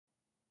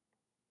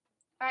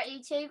Alright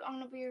YouTube, I'm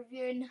going to be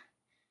reviewing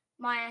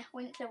my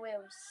Winkler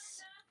wheels.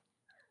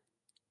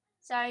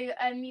 So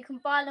you can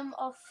buy them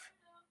off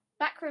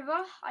Black River.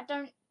 I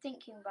don't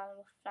think you can buy them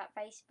off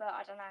Flatface, but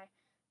I don't know.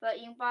 But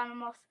you can buy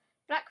them off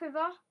Black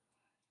River,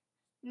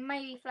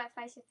 maybe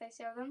Flatface if they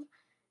sell them.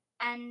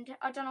 And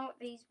I don't know what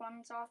these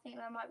ones are. I think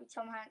they might be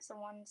Tom Hanson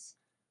ones.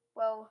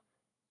 Well,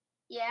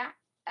 yeah.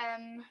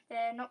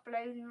 They're not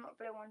blue. They're not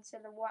blue ones.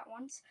 They're the white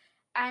ones.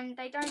 And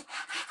they don't.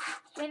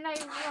 When they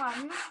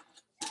run,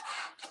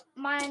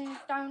 mine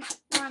don't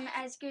run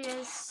as good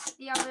as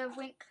the other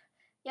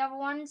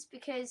ones,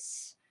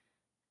 because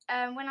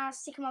when I was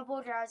sticking my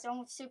border eyes on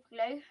with super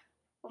glue,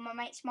 or my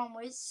mate's mum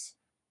was,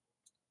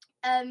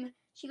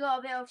 she got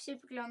a bit of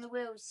super glue on the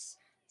wheels,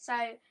 so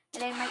it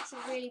then makes it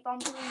really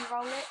bumpy when you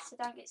roll it, so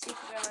don't get super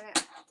glue on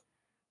it.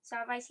 So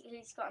I basically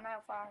just got a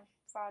nail file and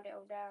filed it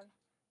all down.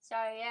 So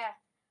yeah,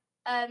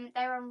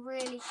 they run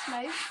really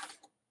smooth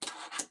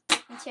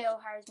until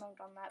Harry's mum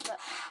done that, but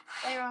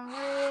they run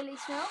really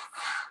smooth.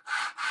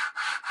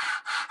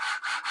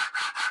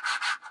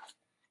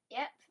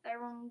 Yep, they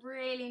run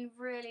really,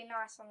 really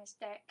nice on this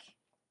deck.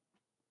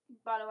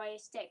 By the way,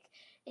 this deck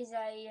is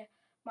a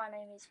My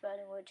Name is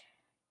Burningwood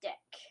deck.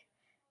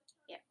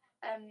 Yep.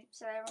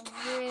 So they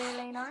run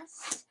really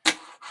nice.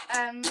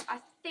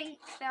 I think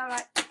they're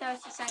like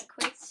 30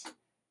 quid,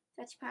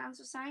 £30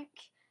 or something,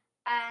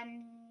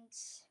 and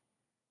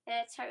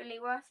they're totally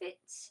worth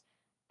it.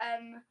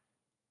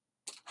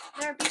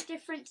 They're a bit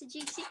different to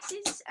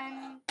G6s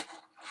and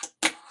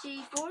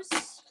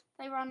G4s.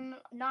 They run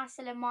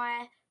nicer than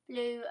my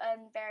blue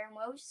bearing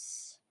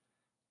wheels,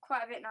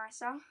 quite a bit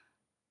nicer.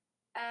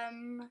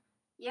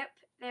 Yep,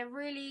 they're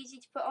really easy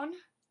to put on,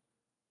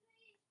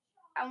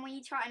 and when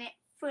you tighten it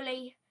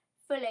fully,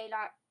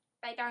 like,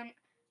 they don't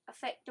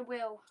affect the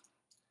wheel.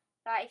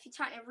 Like, if you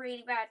tighten it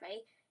really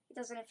badly, it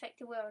doesn't affect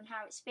the wheel and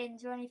how it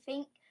spins or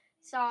anything.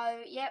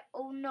 So, yep,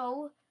 all in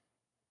all,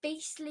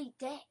 beastly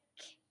deck.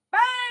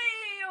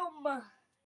 BAM!